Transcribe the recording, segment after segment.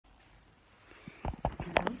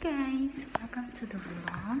Guys, welcome to the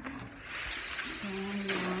vlog. So,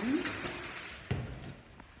 yun.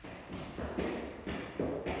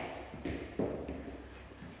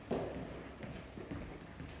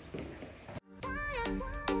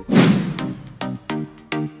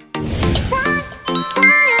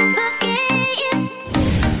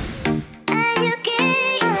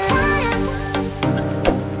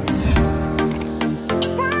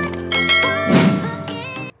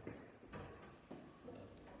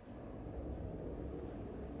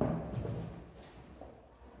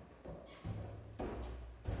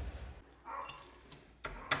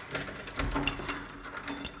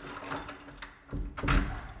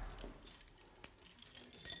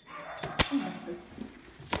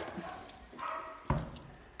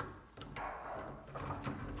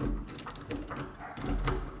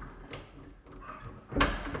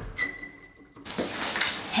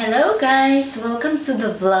 Hello guys! Welcome to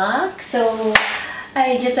the vlog. So,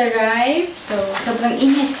 I just arrived. So, sobrang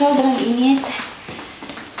init.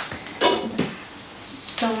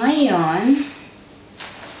 So, ngayon,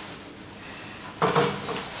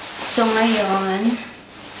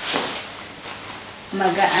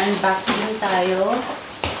 mag-unboxing tayo.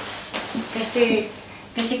 Kasi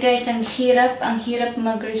guys, ang hirap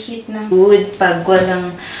mag-reheat ng wood pag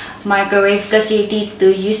walang microwave. Kasi dito,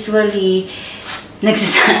 usually,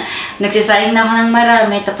 nagsasayang na ako ng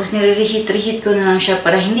marami, tapos nire-reheat ko na lang siya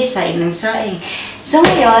para hindi sayang ng sayang. So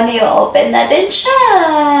ngayon, i-open natin siya!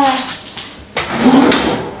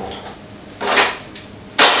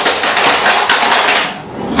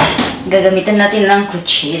 Gagamitan natin ng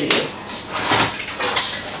kutsilyo.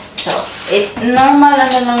 So, normal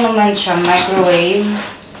lang naman siya, microwave.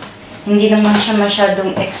 Hindi naman siya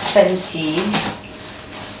masyadong expensive.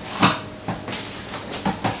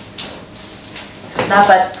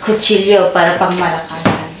 Dapat kutsilyo para pang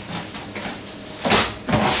malakasan.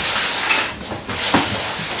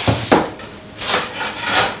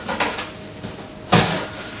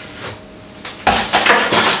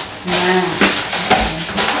 Yan.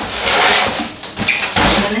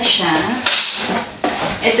 Ito na siya.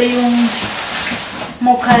 Ito yung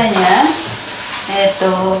mukha niya.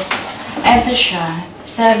 Ito siya.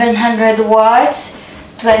 700 watts,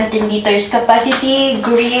 20 liters capacity,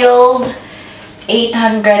 grilled,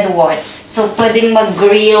 800 watts. So, pwedeng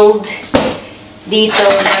mag-grilled dito.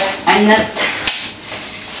 I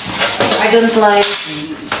don't like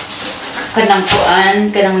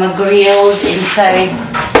kanang mag-grilled inside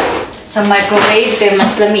sa microwave. Kaya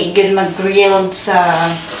mas lamig yun mag-grilled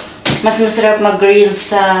mas masarap mag-grilled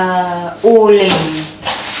sa uling.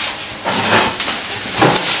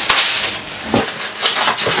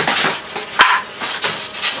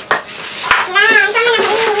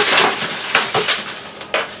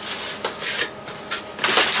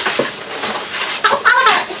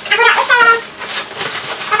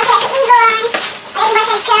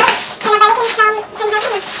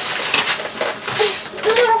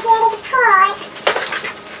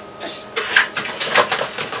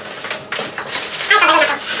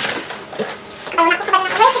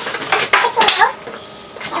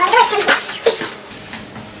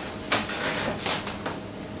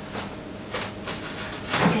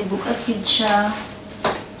 Okay, bukat yun siya.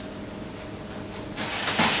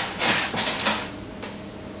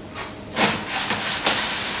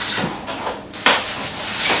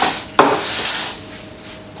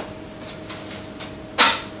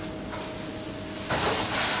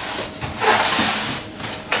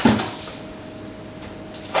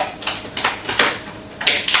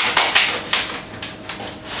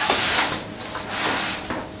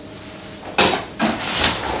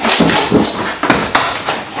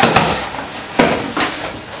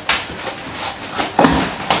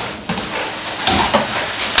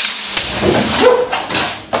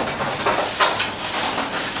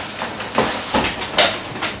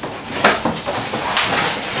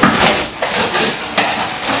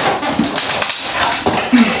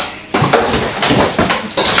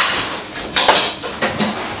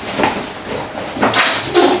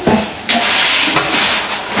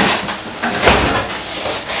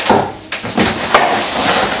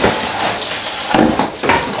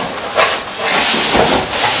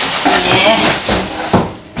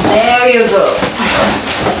 There you go.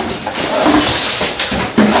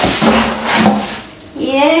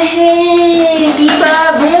 Yay!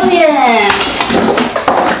 Diba? Brilliant!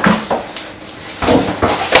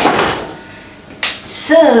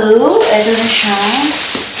 So, ito na siya.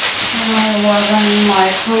 Walang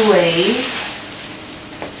microwave.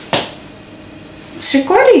 It's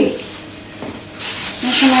recording. Ito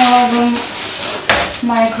siya walang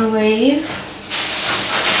microwave.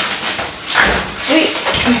 Wait!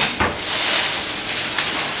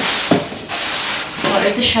 So,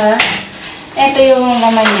 ito siya. Ito yung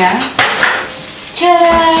mama niya.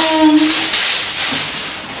 Tcharam!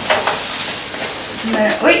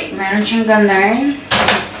 Meron siyang ganun.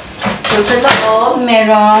 So, sa loob,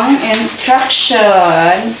 merong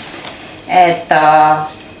instructions. Ito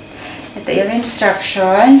yung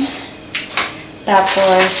instructions.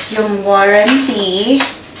 Tapos, yung warranty.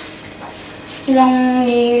 Ilang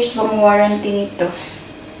years bang warranty nito?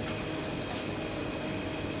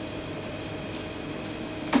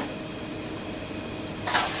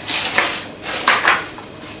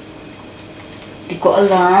 Hindi ko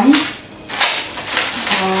alam.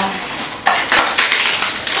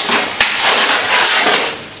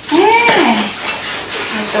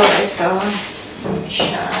 Ito.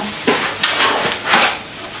 Siya.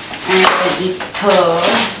 And ito.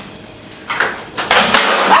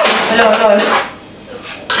 Ay! Hello.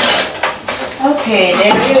 Okay,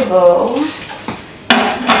 there you go.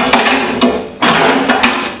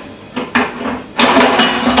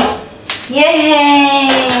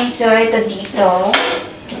 Yay! So, ito dito.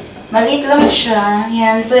 Maliit lang siya.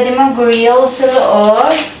 Yan, pwede mag-grill sa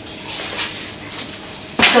loob.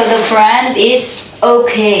 So, the brand is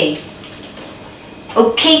okay.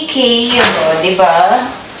 Okay, diba?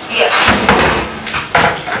 Yeah.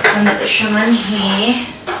 Ano to siya manhi?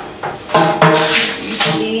 You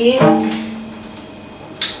see?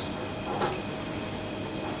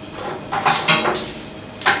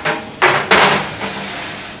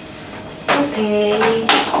 Okay.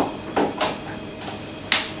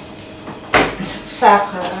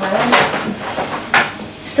 Saksakan.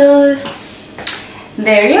 So,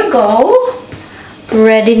 there you go.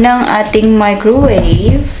 Ready na ang ating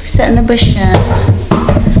microwave. Saan na ba siya?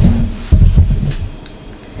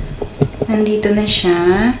 Nandito na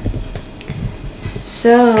siya.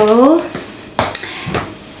 So,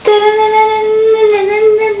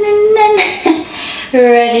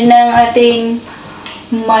 ready na ang ating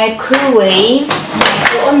microwave.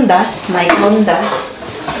 Micro-ondas.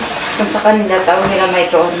 Kung sa kanila, tawag nila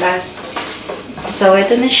micro-ondas. So,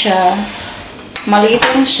 ito na siya. Maliit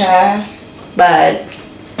lang siya. But,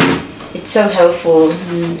 it's so helpful.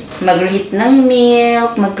 Mag-reheat ng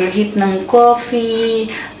milk, mag-reheat ng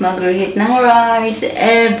coffee, mag-reheat ng rice,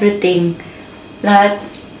 everything. Lahat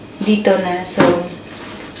dito na. So,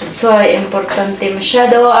 that's why importante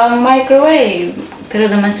masyado ang microwave.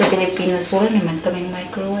 Pero naman sa Pilipinas, wala naman kaming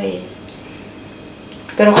microwave.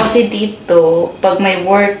 Pero kasi dito, pag may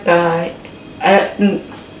work ka,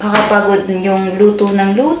 kakapagod yung luto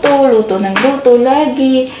ng luto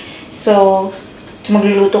lagi. So,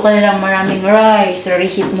 magluluto ka na lang maraming rice,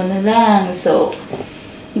 reheat mo na lang. So,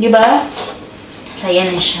 di ba? So,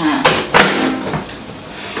 yan na siya.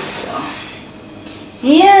 So,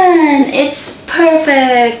 yan. It's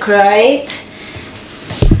perfect, right?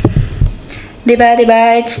 Diba?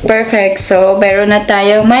 It's perfect. So, meron na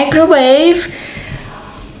tayong microwave.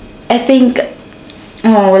 I think,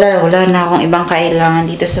 wala na akong ibang kailangan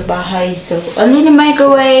dito sa bahay. So, only the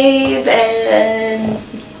microwave and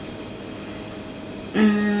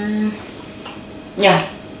yeah,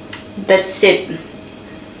 that's it.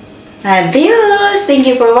 Adios! Thank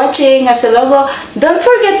you for watching. Hasta luego. Don't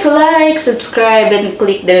forget to like, subscribe, and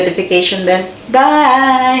click the notification bell.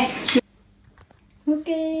 Bye!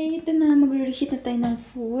 Okay, ito na. Mag-reheat na tayo ng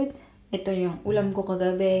food. Ito yung ulam ko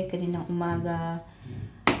kagabi, kaninang umaga,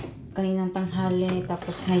 kaninang tanghali,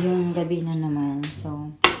 tapos ngayong gabi na naman.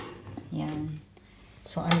 So, yan.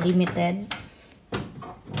 So, unlimited.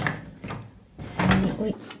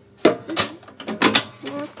 Uy.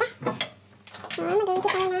 So, mag-reheat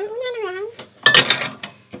tayo na una ng rice.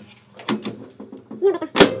 Ano ba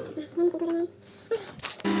ito? Yan siguro yan.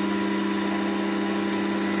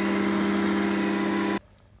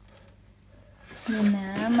 Yan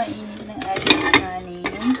na, mainit ng ating kanin.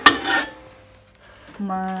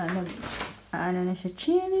 Ano na siya,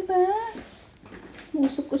 chili ba?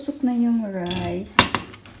 Usok-usok na yung rice.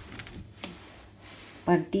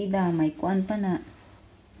 Partida, may kuan pa na.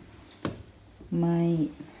 May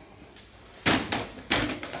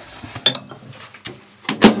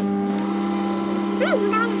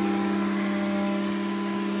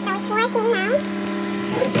so it's working now.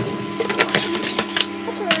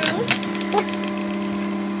 This one. Look.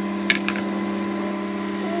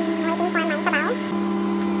 Waiting for my sabaw.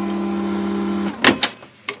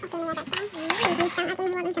 Okay na yata ito. Reduce ang ating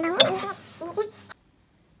huwag ng sabaw.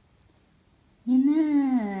 Yan na.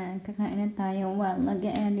 Kakain na tayo while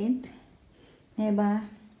nag-edit. Diba?